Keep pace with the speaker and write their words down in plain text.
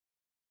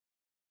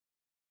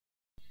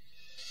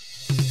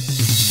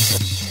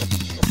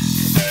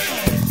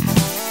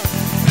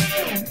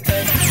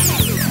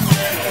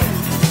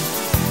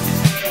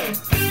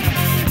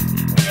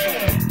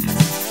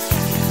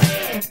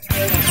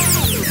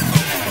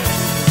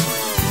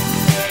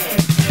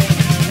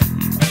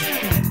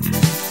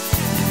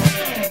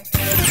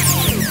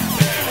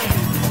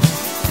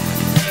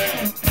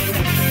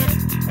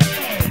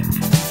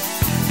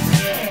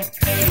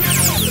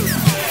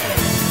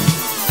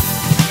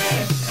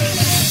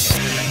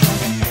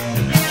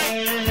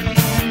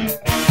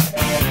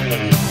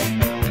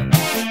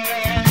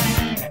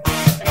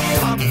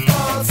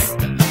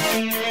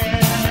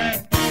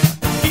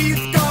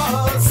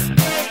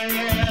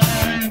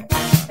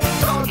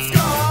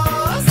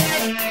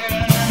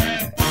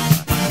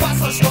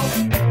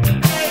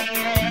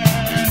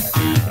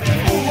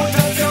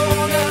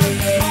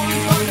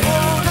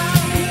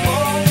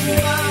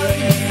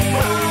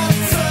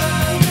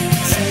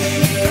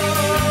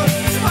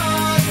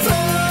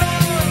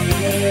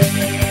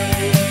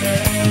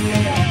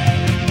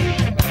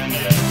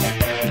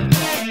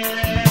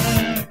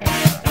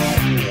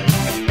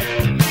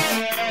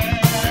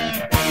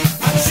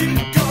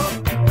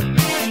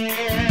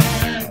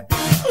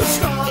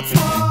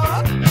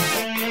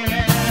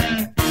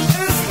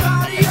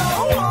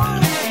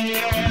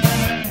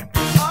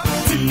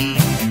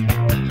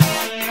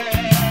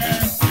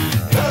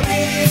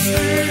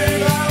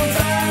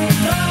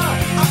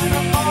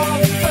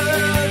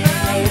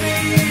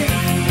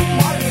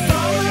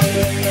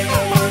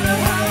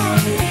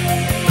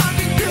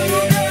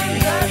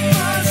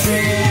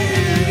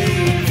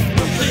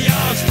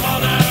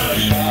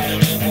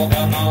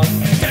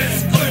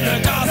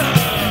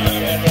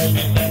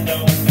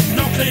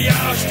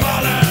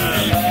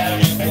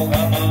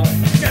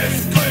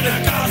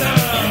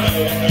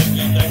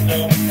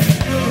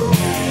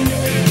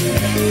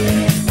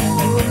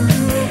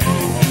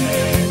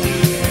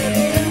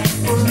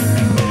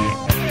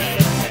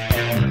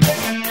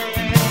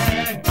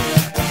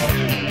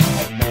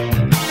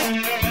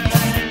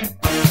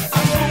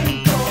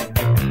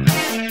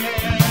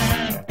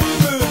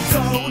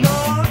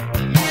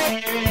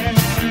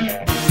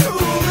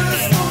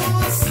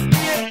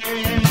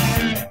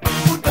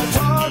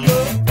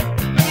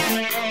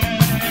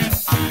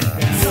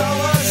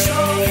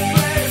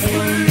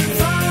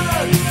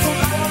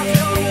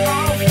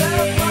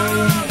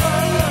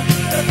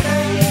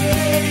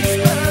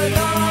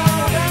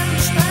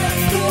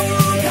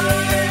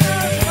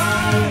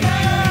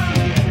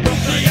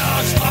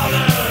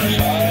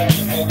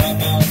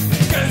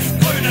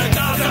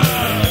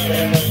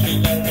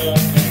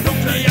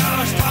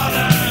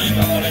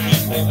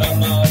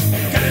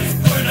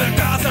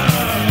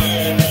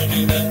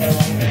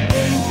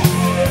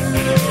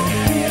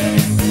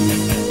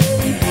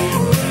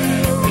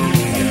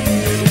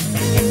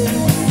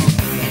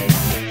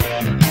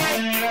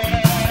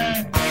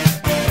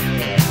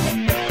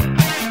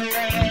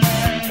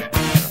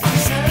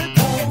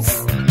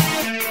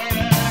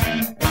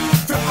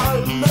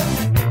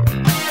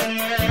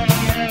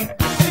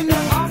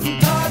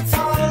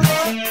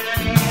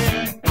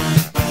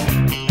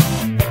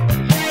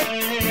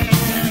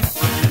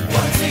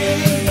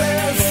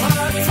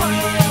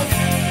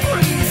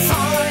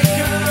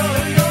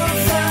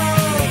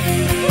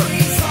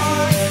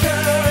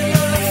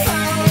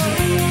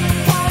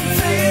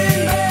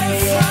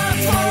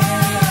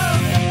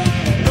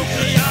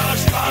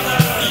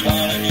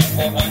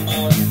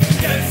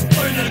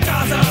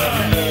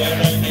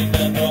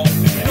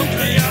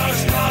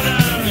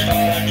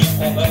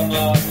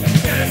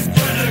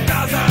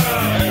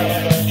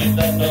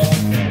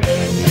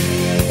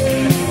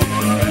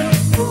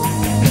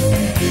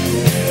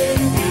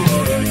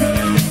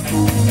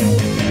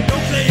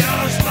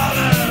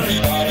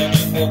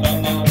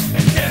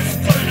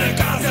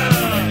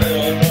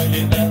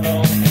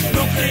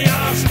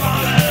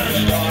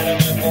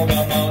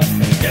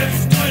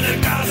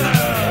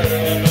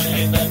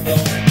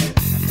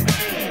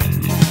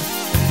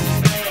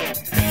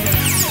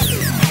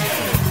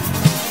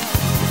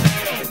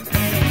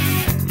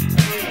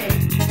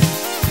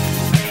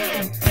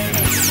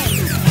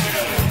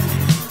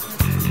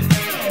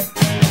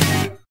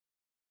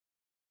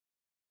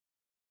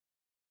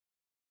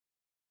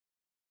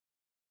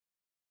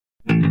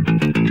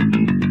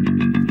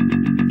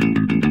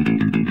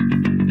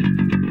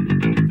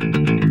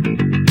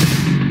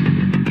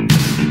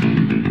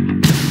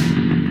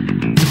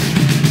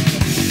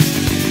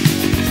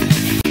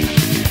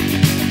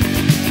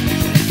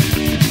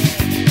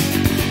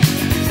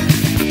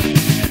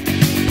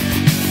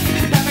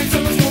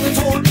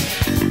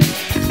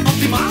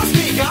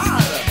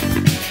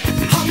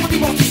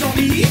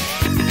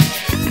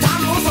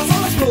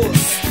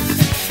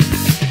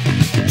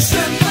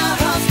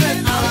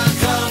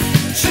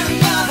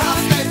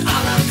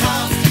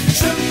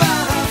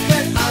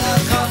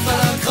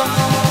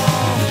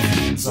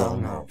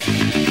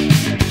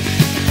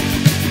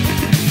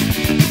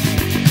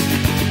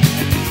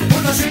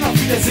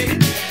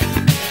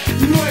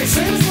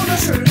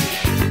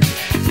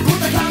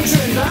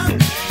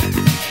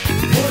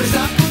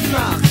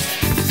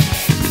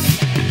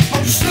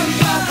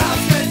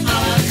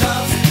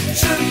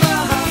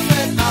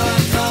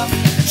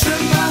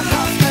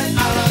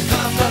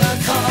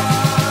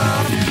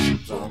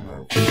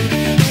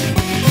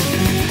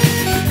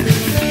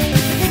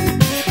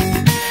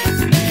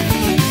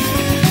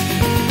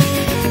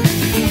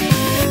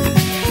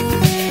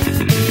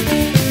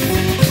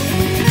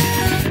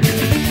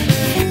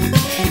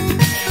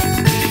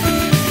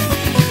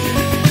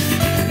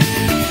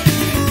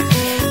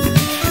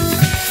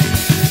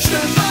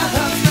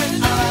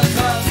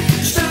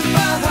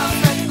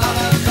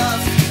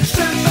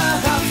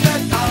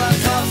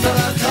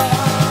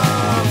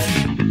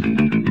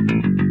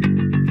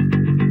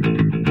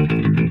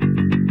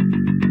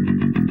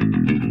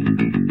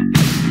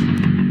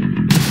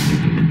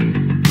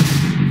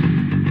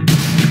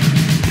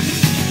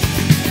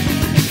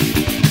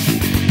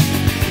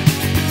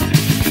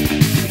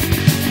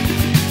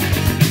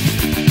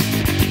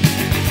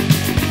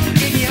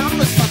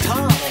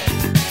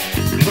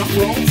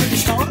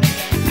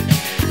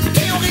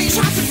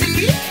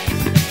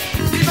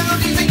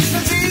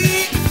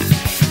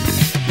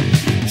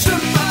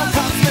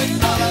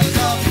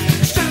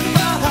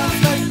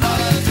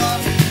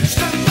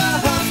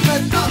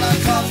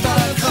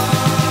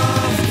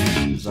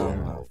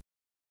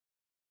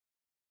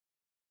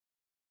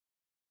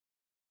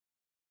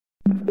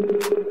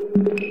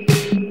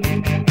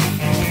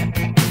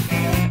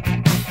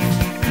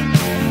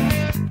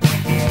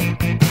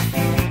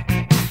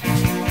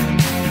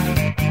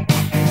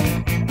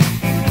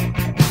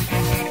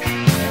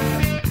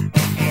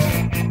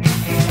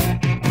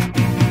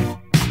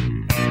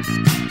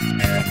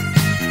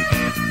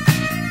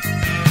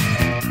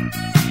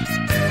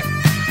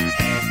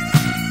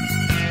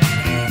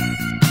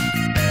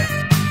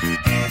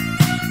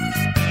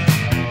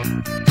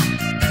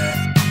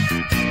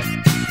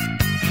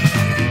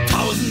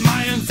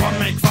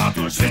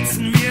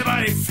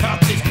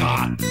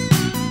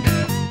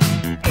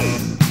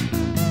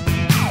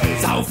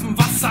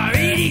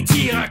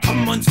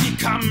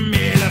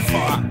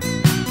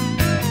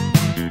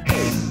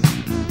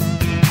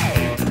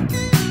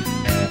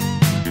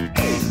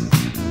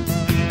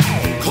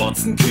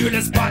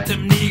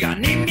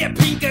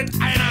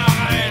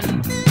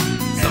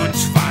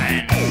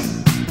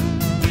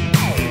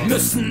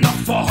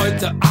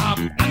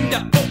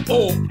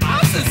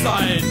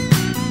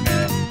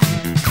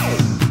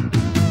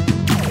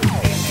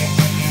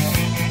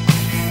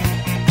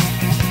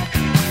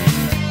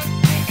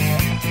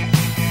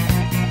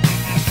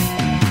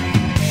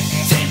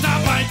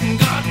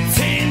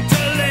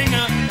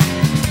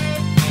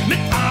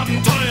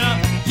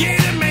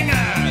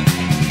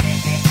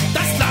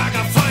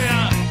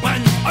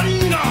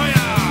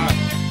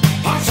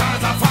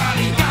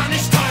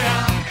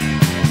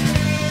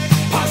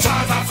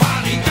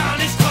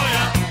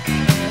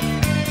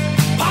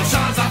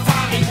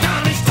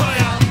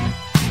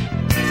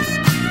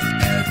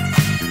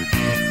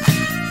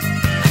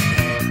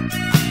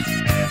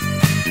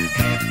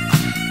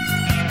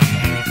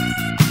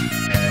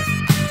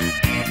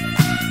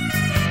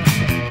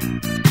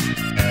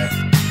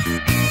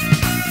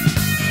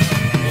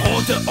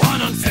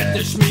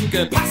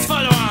Pass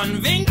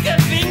verloren, winke,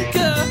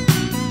 winke.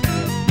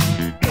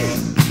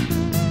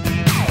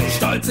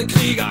 Stolze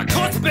Krieger,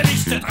 kurz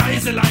belichtet,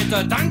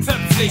 Reiseleiter, Dank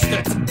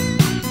verpflichtet.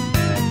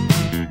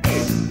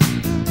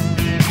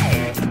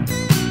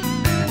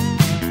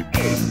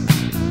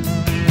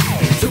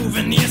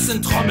 Souvenirs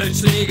sind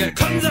Trommelschläge,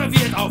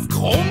 konserviert auf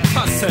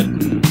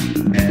Chromkassetten.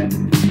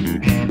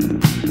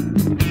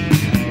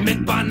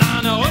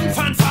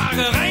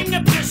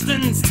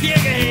 ins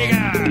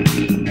Tiergehege.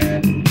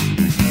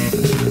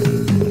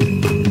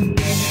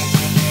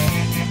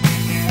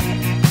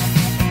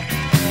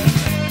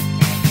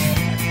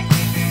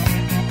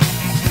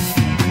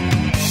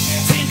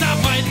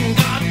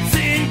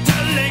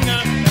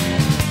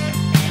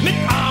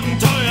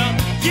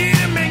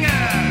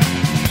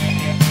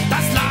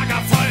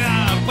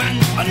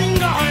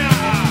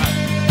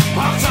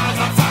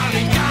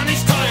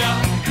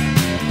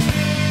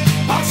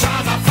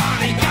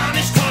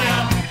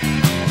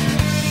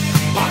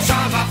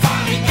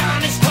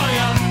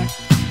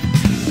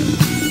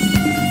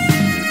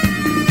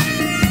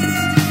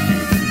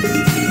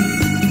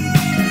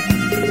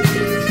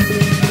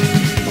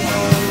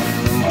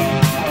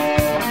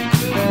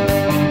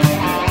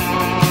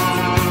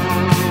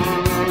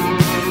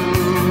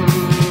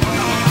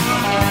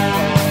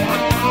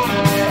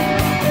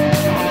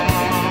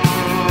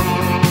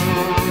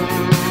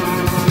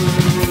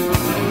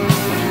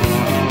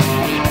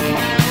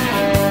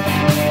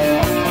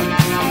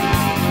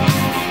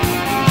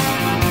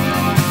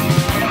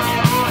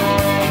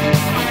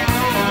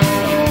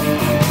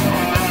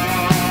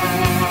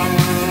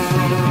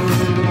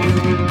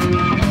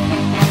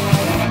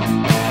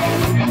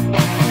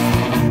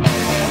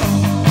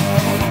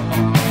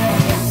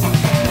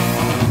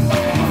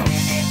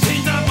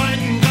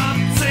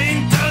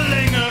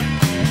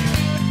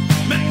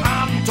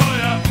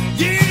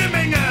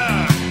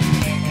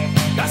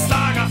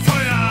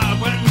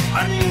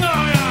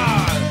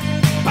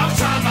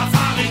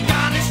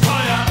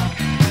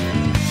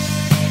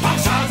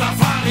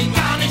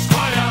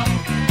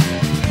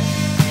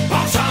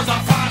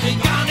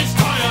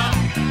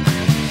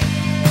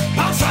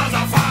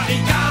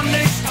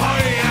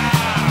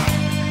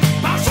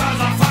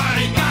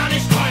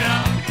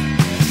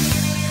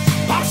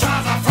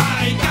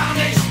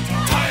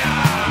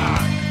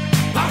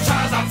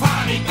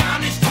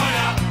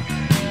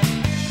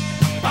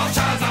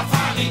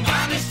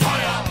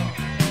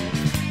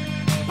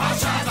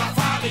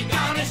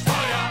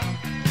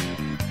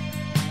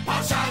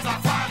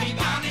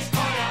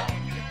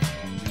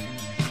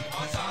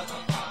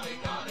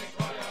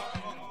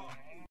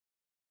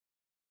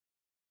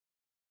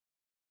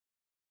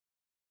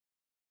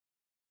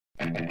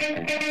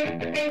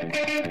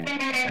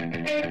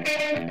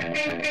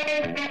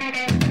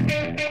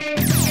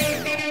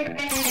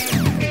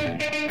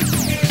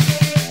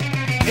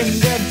 In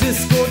der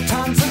Disco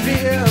tanzen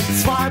wir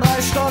 2,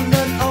 3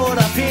 Stunden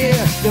oder 4.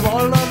 Wir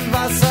wollen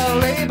was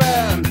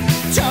erleben,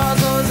 tja,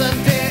 so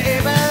sind wir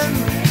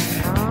eben.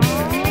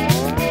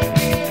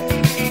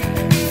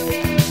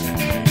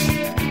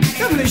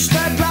 Im Licht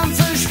der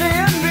Glanze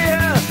stehen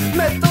wir,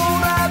 mit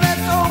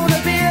oder ohne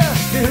Bier.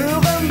 Wir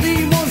hören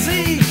die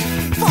Musik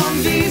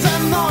von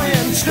diesem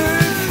neuen Stück.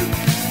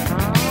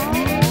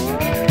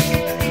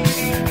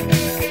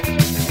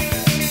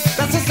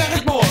 Das ist der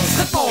Rhythmus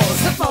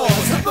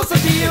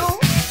Debil.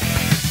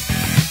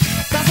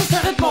 Das ist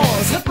der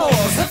Rhythmus Debil.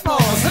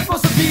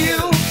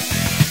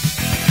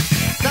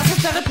 Das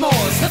ist der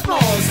Rhythmus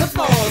Debil.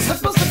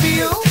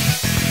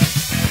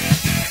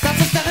 Das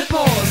ist der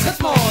Rhythmus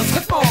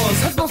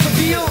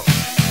Debil.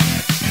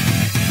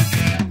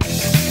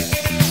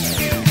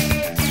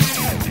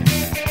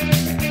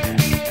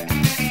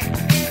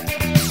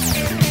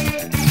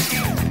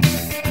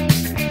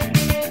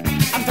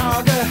 Am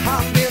Tage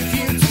haben wir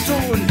viel zu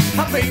tun,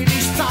 haben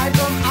wenig Zeit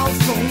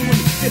auszuruhen.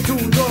 Wir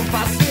tun nur,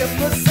 was wir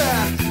müssen,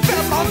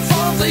 werden uns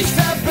vor sich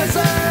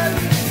verbissen.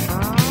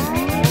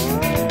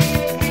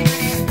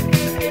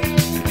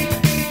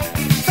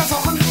 Das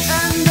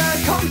Wochenende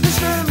kommt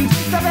bestimmt,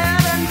 da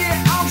werden wir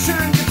auch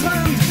schön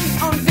getrimmt.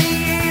 Und wie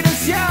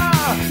jedes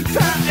Jahr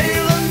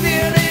verehren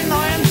wir den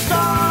neuen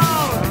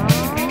Star.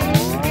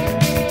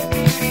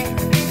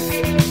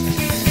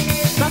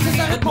 Das ist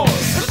der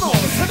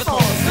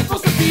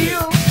Rhythmus Debil.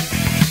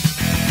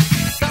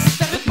 Das ist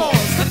der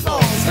Rhythmus Debil.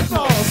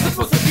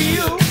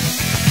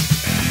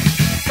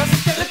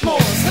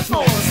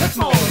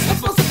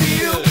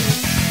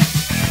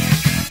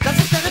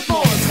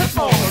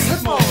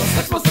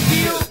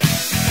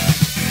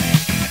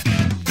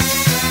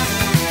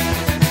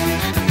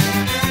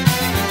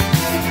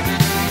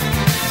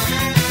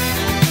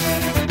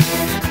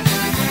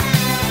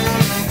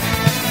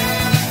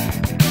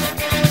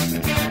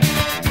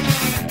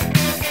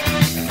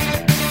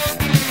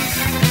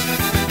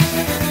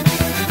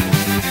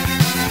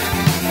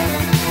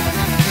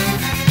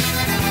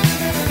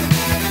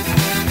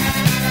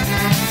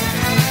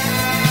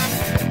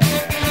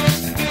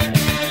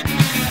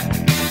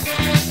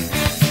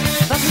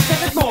 Das ist der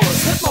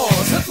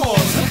Rhythmus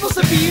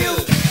Debil.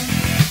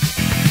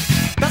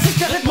 Das ist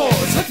der Rhythmus Debil. Das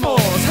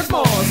ist der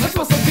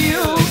Rhythmus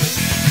Debil.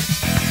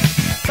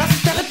 Das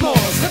ist der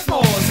Rhythmus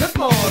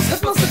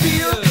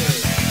Debil.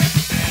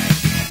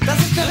 Das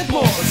ist der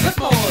Rhythmus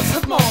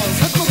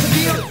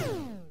Debil.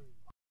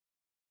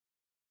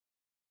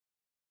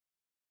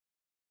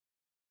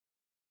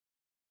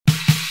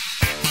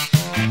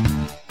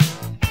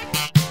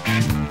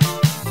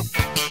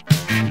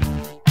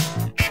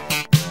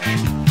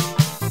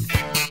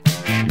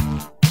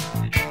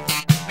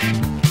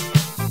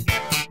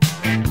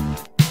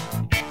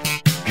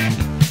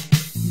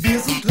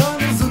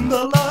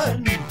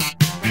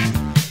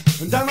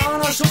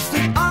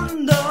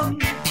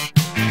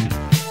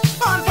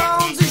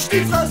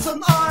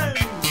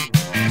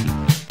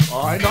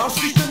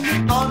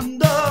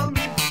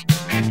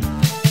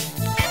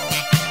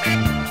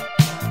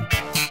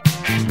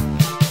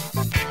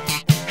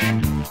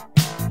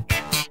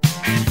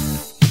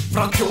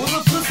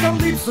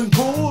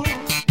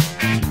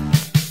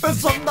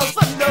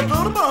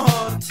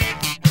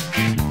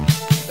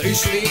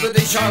 Ich liebe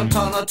dich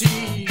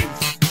alternativ,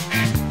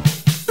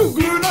 du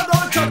grüner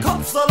deutscher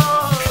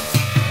Kopfsalat.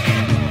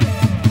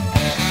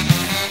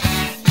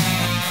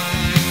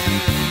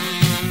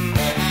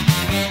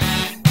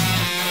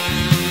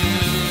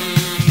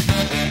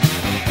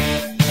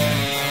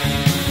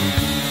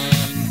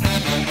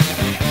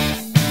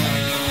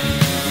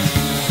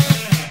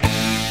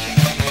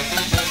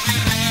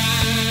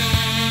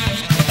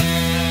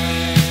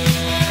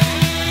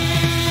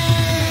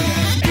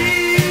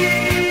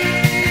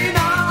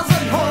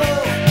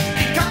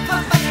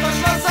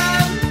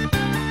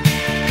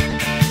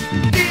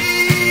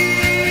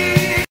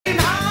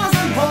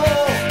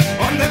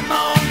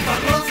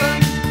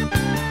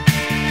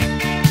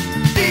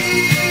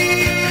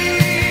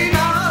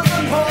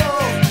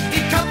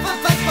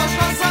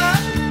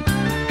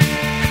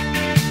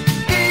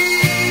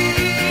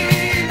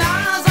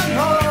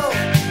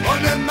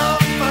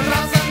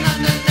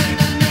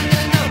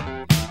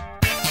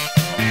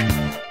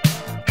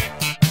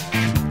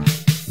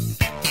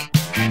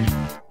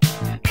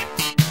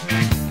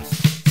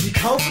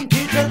 Kaufen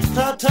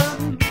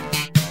T-Shirts-Platten,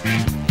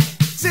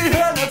 sie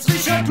hören als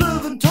Richard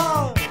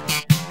Löwenthal.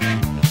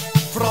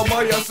 Frau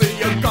Meier, sie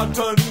ihr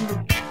Gatten,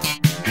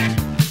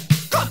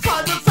 Gott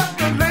sei Dank fängt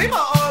den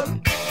Leber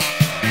an.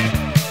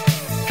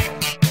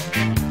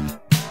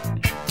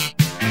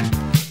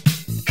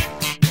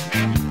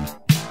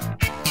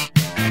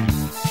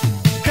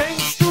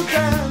 Denkst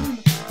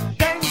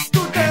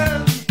du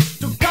denn,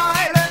 du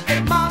geile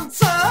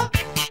Emanze,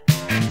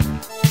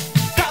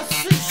 dass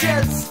ich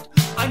jetzt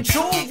ein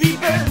Show-Wie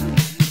bin?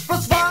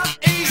 Was war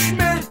ich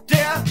mit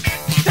der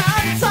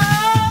Tanze?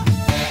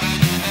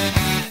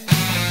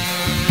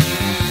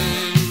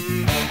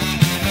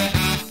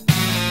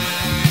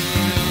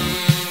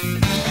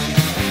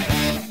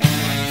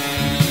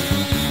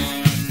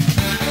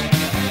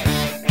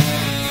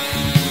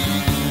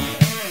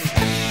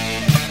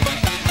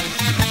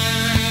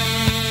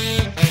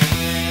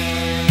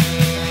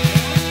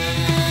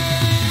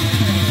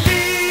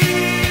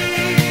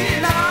 Die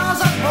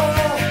Nasen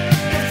hoch,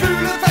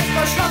 Gefühle fest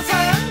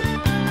verschlossen.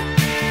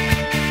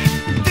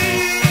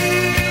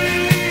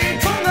 Die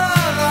Zunge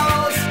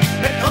raus,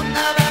 mit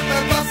Unterwerfe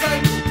passen.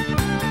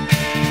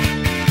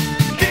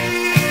 Die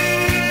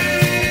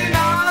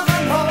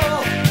Nasen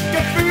hoch,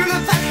 Gefühle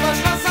fest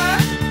verschlossen.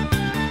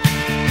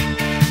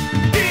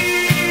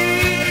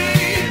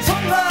 Die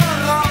Zunge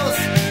raus,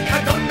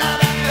 mit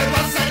Unterwerfe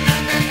passen.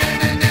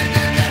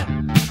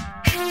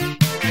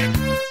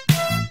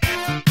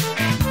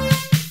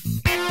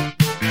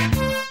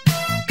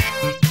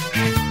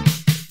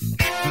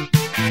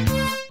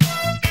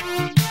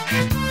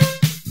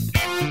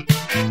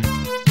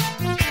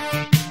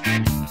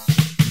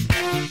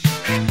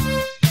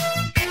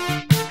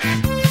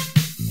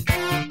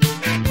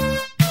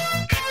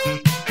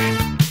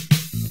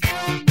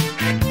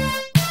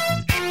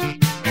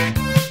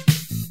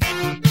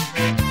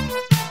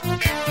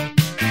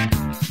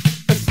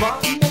 Es war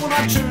im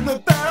Monat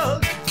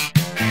Schöneberg,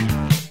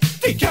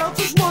 die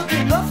Kerze schmort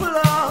den Löffel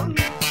an.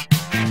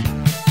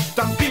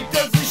 Dann biegt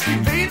er sich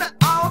die Vene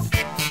auf,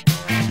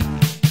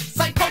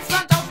 sein Kopf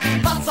langt auf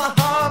den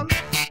Wasserhahn.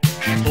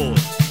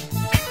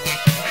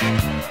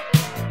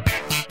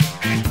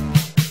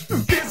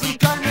 Und wir sind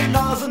kleine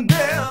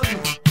Nasenbären,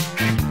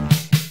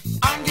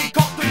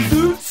 angekocht in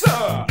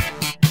Süße.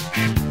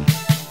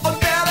 Und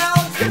der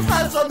uns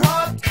gefressen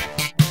hat,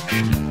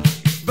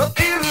 wird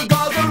ihre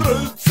Gase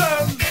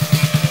rülpsen.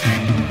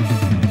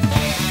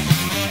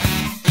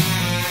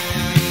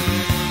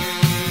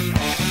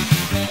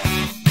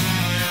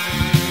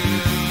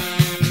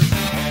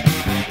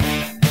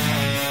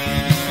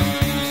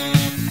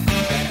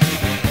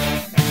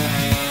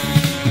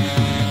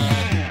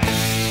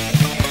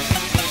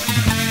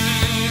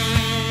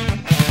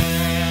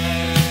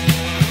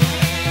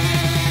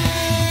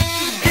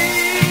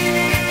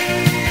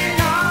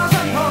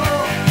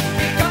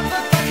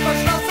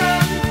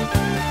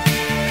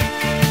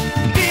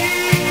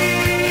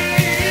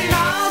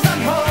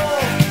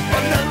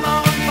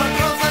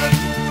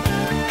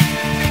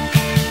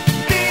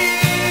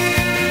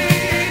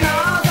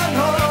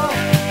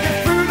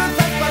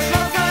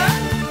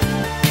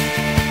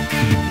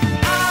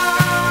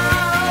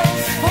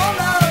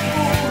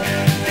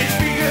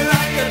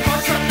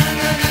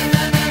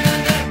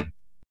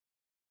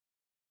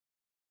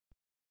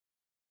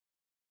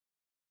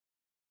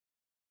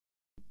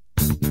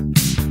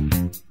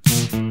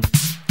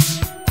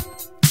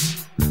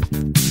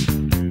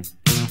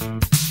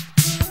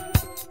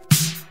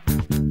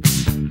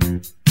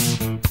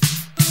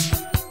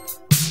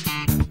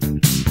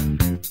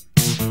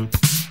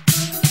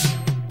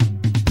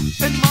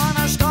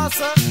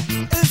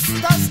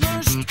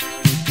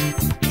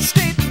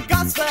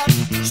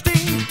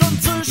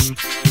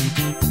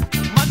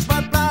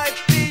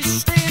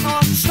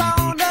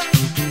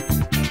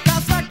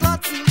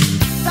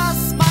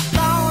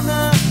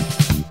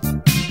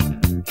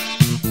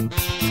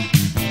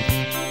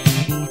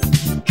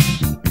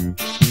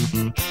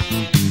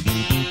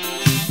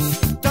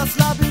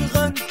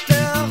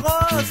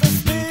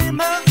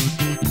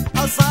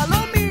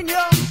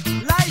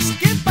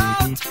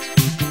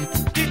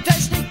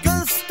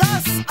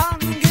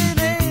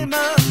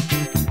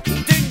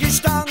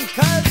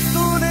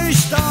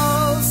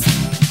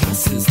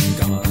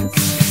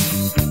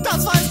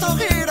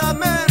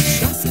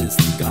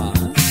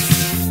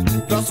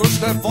 so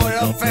schnell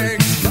Feuer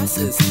fängt. Das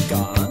ist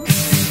Gas.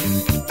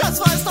 Das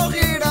weiß doch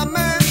jeder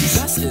Mensch.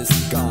 Das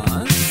ist Gas.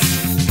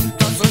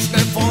 Das so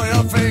schnell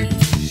Feuer fängt.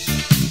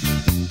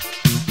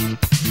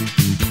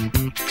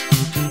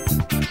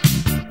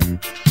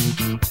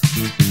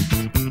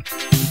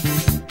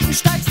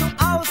 Steigst du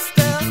aus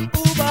der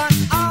U-Bahn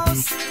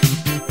aus,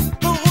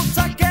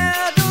 Berufsverkehr,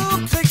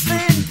 du kriegst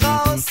den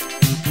Graus.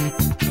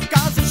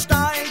 Gase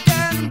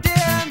steigen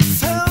dir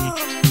ins Hirn,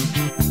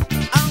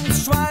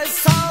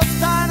 Angstschweiß auf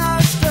deiner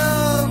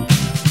Stirn.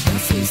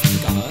 Das ist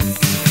Gas.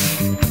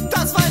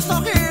 Das weiß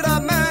doch jeder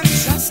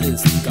Mensch. Das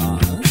ist Gas.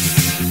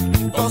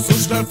 Doch so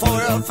schnell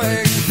Feuer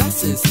fängt.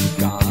 Das ist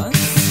Gas.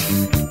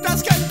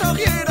 Das kennt doch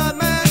jeder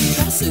Mensch.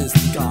 Das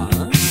ist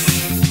Gas.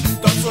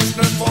 Doch so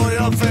schnell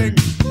Feuer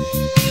fängt.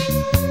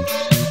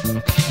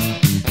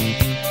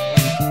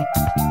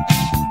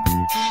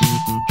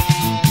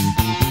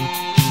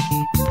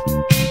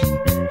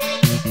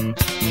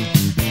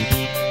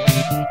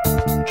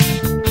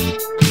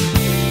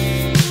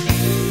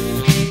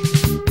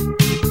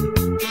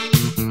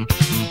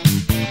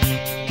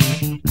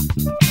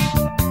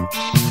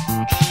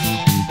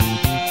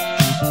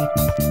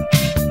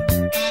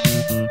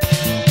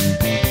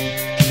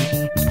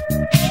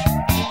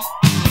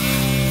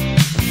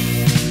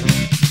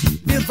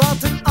 Wir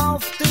warten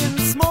auf den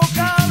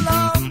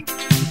Smoke-Alarm,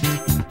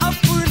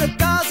 auf grüne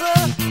Gase,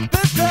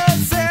 bitte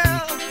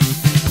sehr.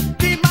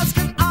 Die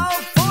Masken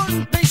auf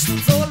und nicht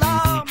so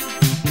lahm,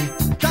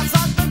 das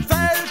Atmen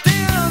fällt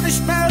dir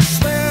nicht mehr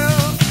schwer.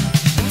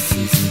 Das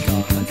ist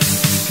Gas.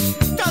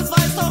 Das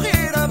weiß doch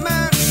jeder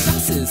Mensch.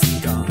 Das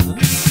ist Gas.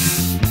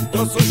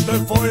 Dass so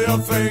schnell Feuer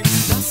fängt.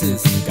 Das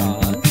ist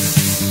Gas.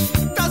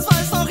 Das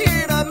weiß doch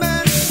jeder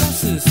Mensch.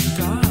 Das ist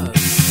Gas.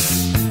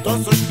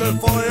 Dass so schnell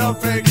Feuer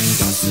fängt.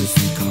 Das ist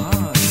Gas.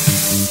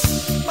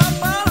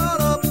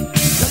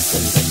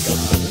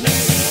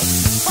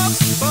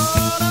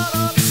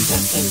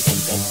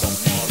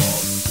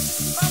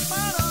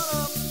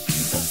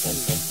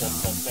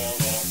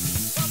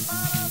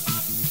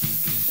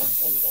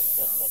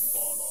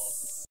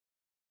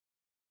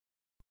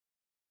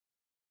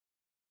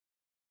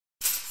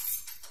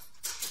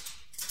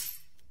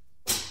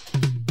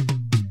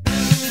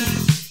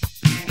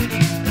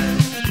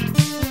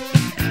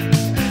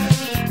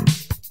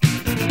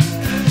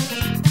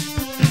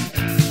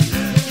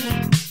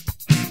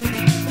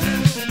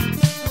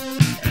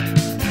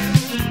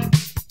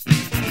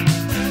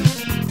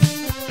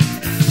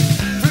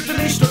 Fühlte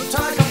mich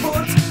total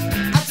kaputt,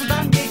 als du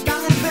dann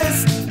gegangen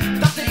bist.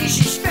 Dachte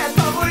ich werd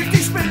verrückt,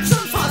 ich bin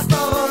schon fast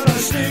außer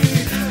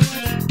Stich.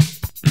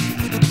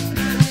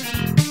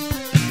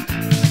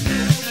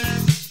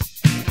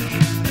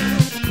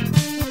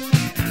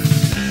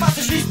 Was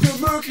ich nicht für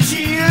möglich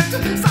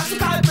hielt, sagst du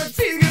kalt mit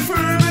viel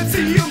Gefühl.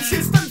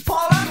 Beziehungskisten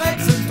voller Dreck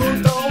sind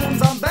unter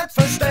unserem Bett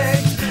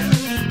versteckt.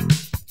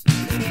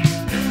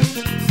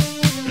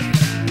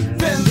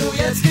 Wenn du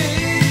jetzt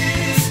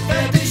gehst,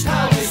 werd ich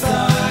traurig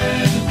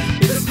sein.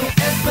 Bist du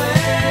erst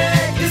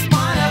weg, ist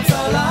mein Herz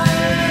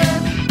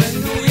allein.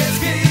 Wenn du jetzt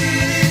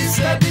gehst,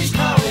 werd ich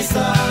traurig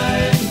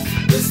sein.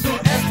 Bist du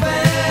erst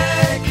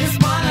weg,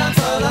 ist mein Herz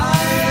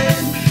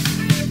allein.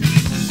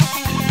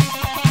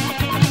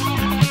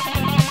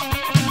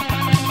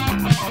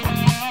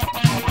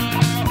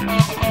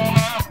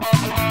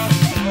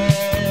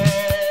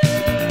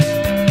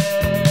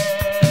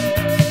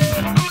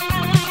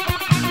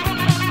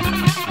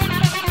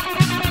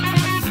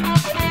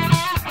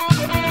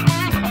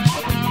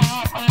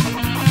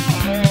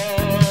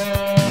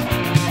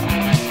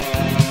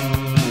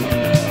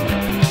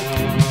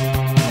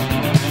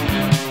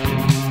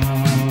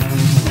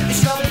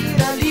 Ich glaube,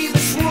 jeder Liebe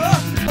schwur,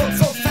 und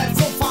so fett,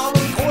 so faul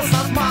und groß,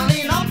 dass man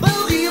ihn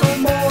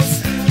appellieren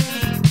muss.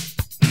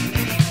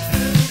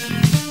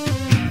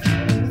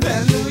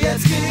 Wenn du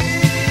jetzt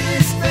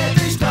gehst, werd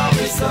ich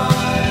traurig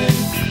sein.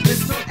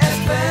 Bist du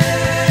erst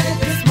weg,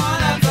 ist mein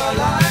Herz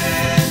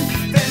allein.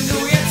 Wenn du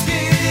jetzt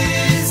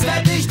gehst,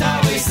 werd ich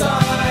traurig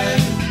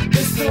sein.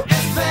 Bist du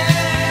erst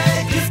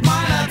weg, ist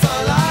mein Herz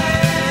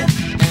allein.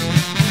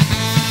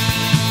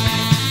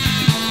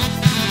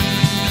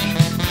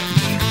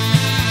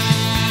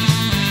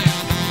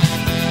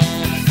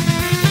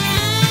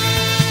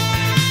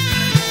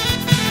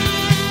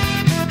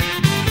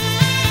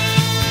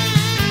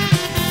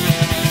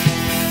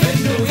 Wenn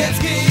du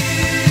jetzt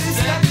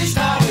gehst, werd ich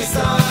traurig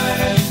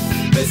sein.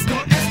 Bist du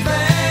erst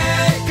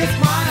weg, ist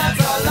mein Herz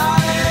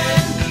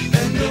allein.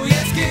 Wenn du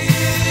jetzt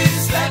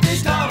gehst, werd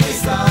ich traurig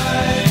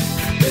sein.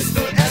 Bist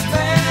du erst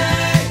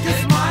weg,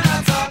 ist mein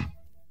Herz allein.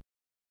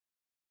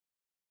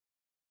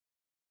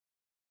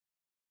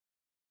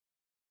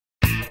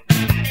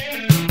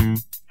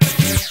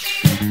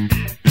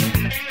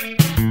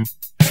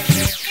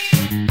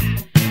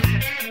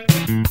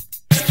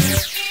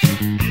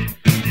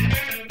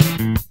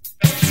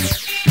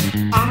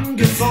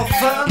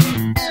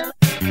 Angesoffen,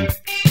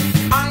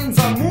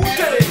 einsam,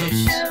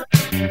 mutig,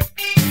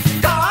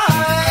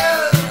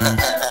 geil,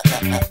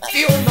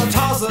 die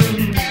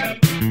 100.000,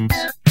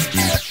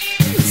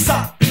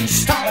 satt wie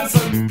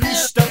 1000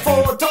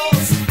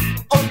 Lichterfotos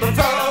und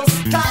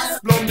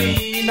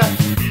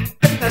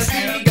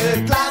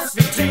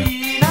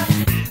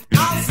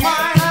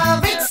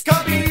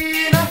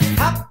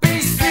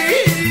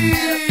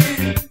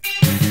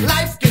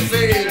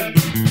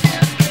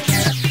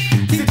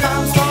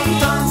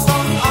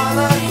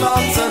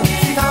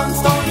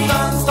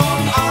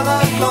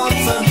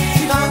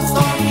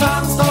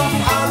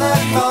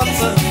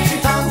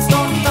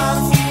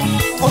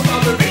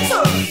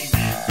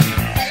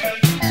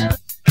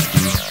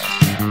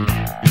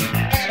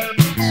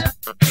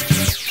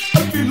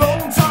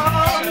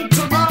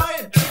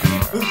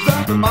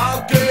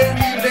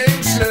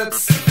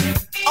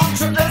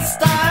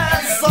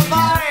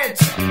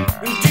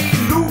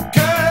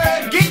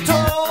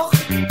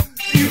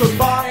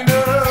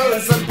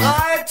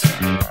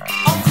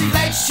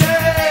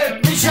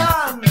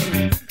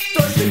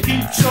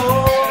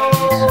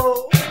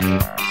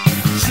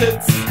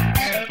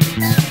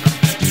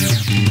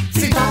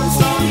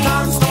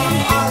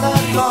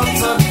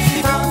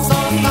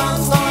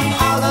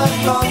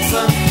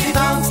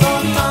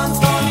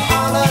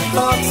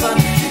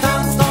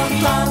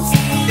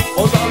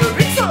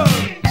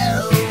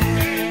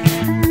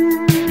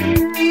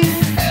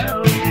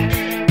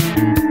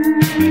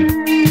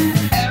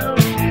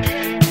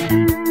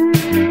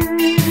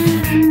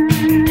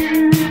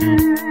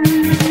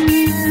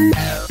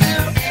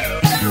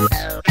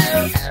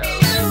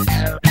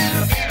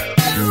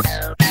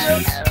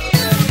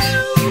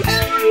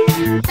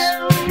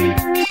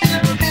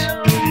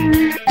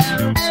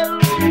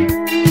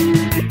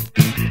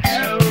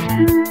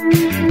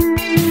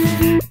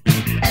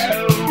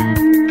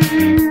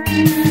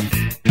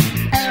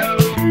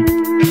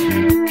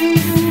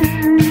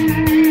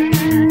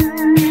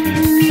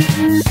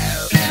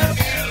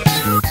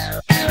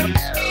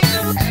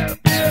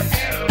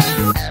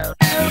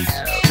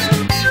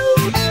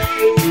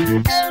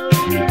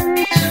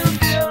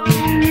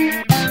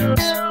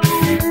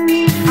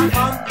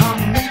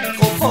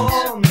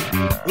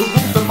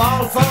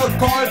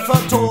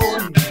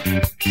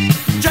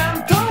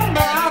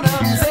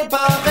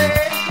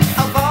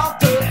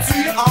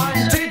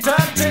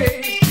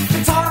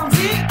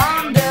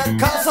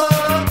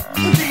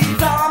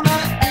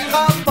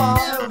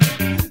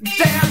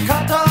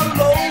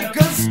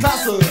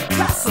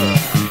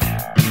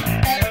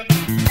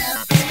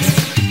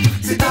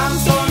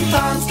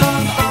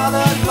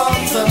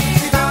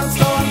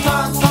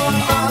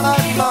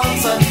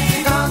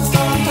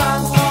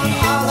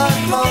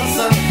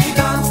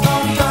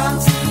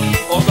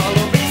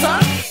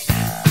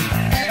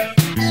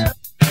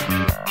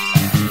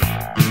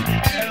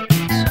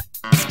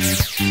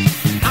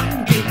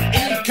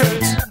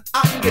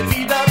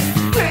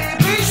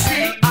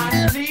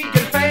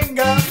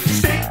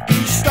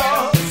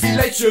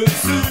bisschen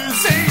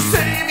süß. Ich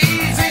seh,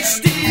 wie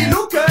sich die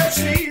Luke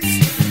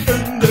schließt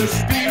in der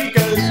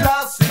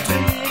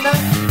Spiegelglasvitrine.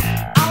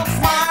 Auf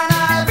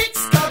meiner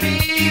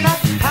Wichskabine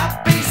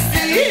hab ich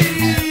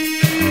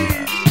sie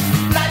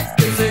live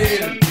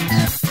gesehen.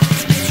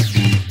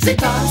 Sie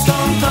tanzt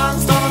und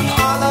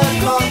alle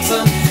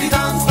glotzen. Sie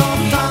tanzt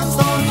und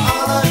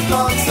alle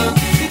glotzen.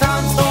 Sie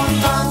tanzt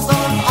und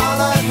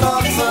alle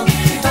glotzen.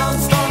 Sie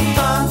tanzt und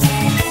alle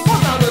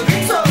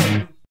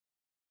wichsen.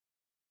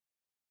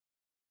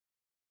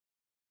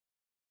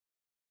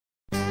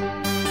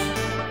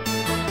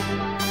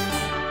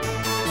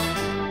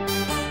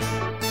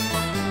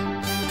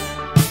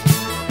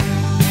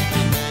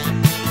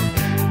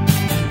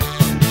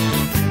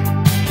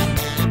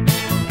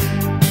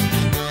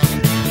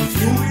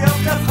 Flui auf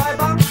der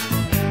Freibank,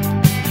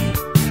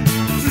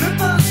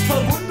 Flipper ist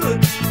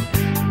verwundet.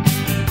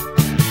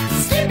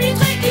 Skippy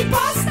trägt die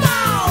Post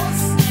aus.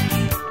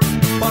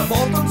 Bei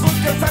Mord und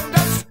Sucht gefängt.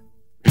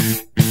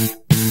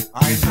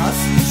 Ein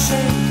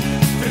Gastgeschenk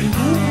für die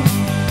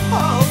Jugend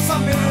aus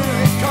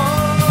Amerika.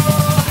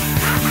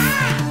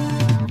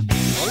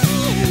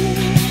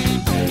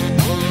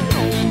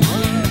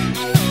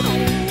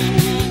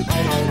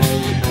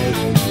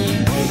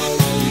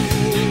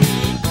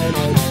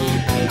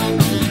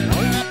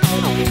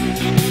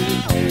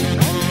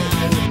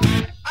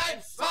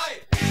 Eins, zwei.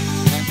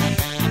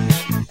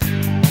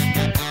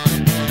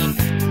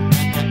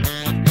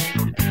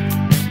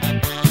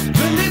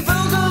 Wenn die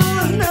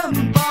Vögel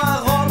im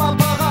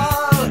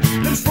Barometer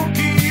nimm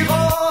Spucki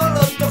Roll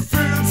und du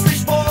fühlst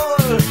dich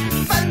wohl.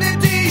 Wenn dir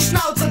die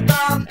Schnauze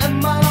dann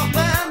immer noch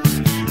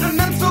brennt, dann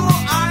nimmst du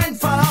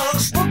einfach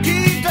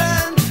Spucki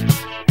denn.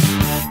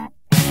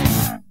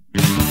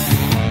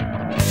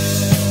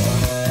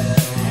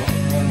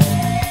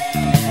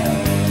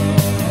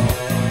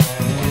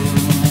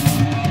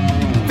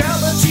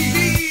 Werbe TV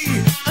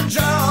in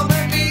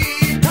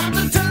Germany,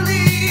 Tante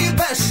Tilly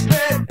wäscht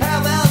mit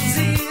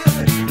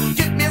perversiert.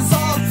 Gib mir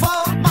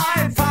sofort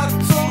mein Fuck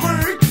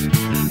zurück.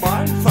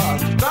 Mein Fuck,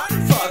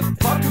 dein Fuck,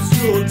 Fuck ist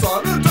für uns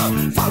alle da.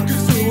 Fuck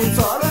ist für uns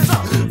alle da.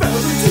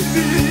 Werbe TV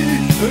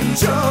in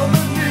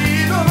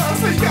Germany, du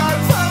machst mich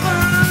ganz verrückt.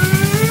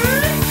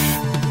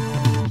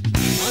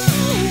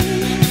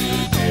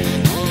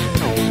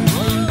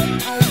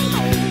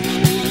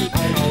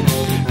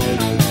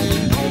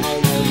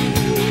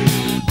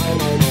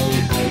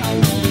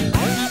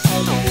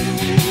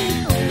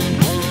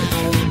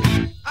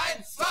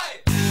 Eins, zwei.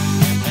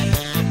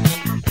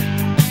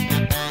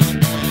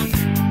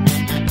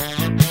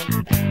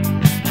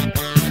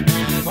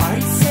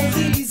 Weiße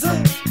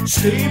Riese,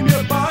 steh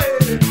mir bei,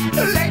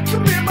 leck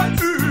mir mein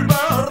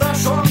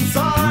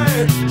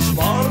Überraschungsei.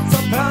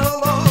 Schwarzer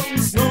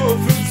Perlons nur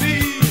für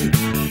sie,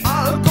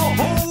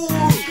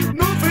 Alkohol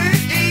nur für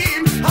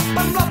ihn. Hab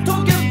beim Lotto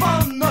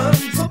gewonnen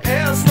zum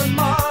ersten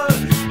Mal.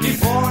 Die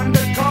Freunde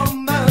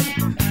kommen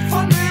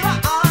von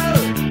überall,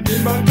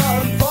 niemand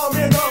kann vor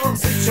mir noch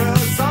sicher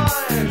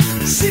sein.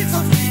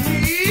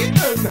 Schizophrenie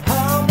in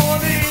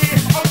Harmonie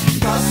und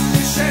das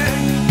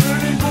Geschenk für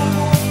den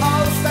Guru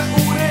aus der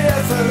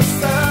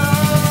UdSSR.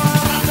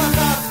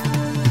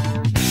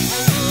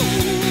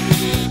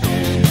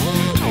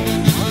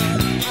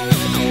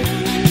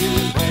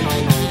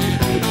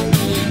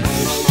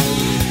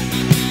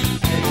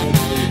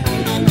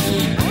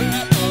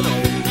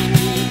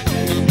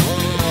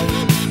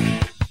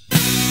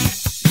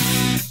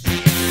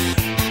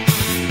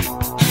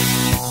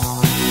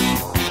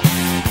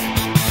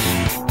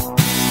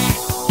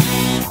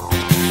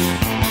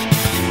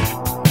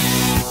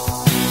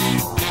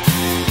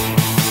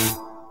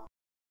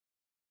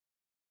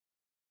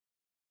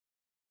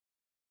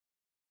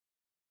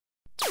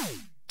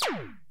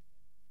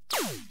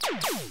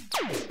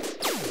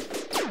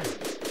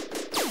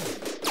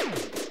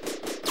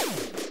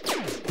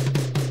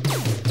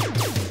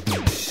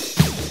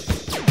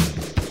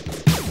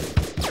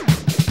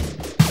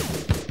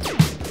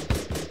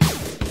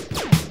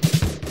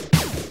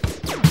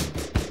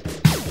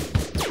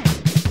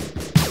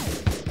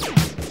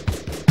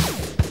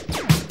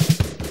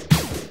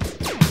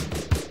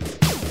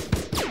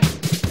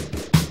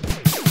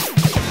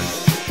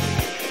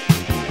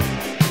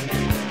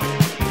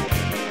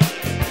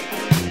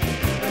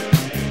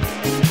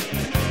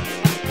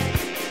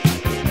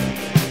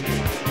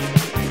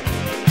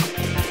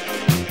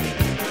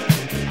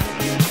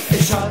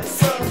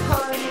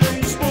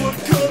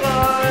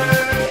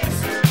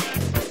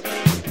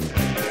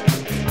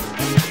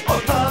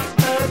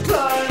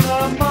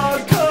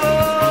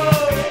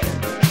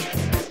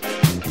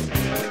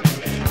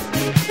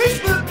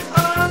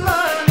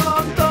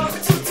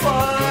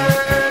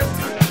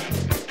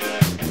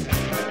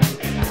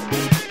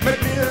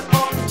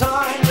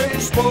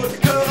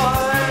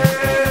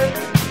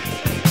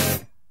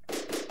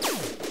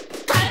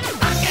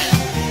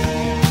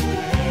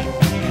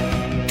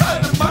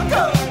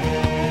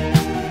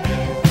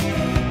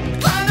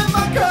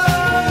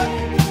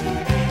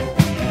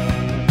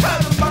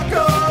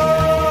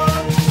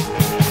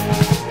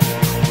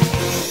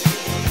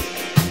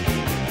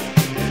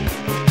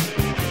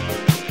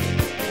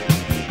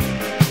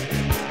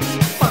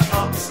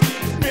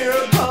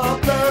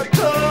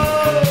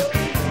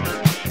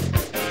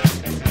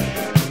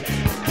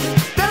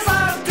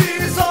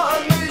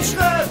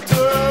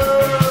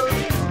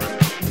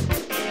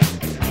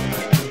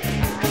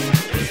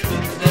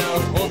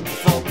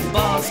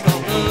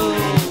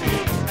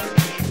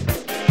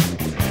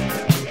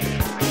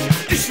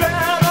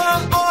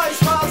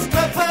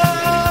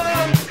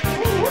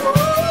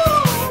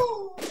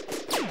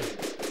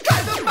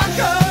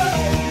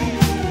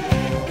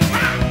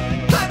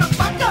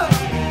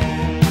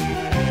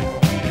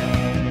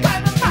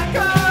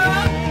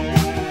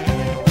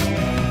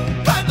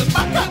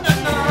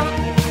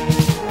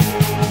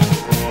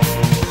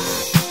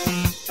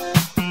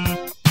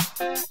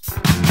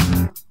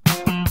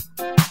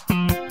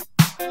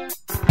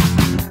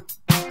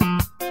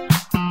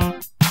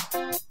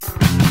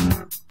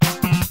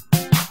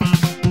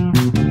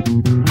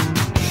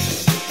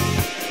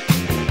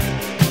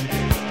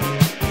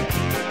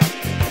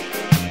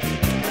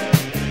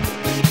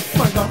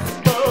 Mein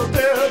Nachbar,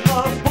 der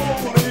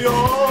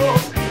Napoleon,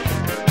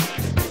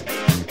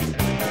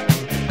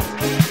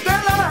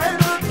 der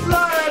leidet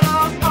leider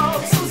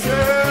auch so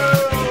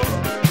sehr.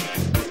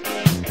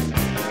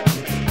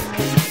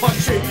 Von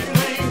Schäden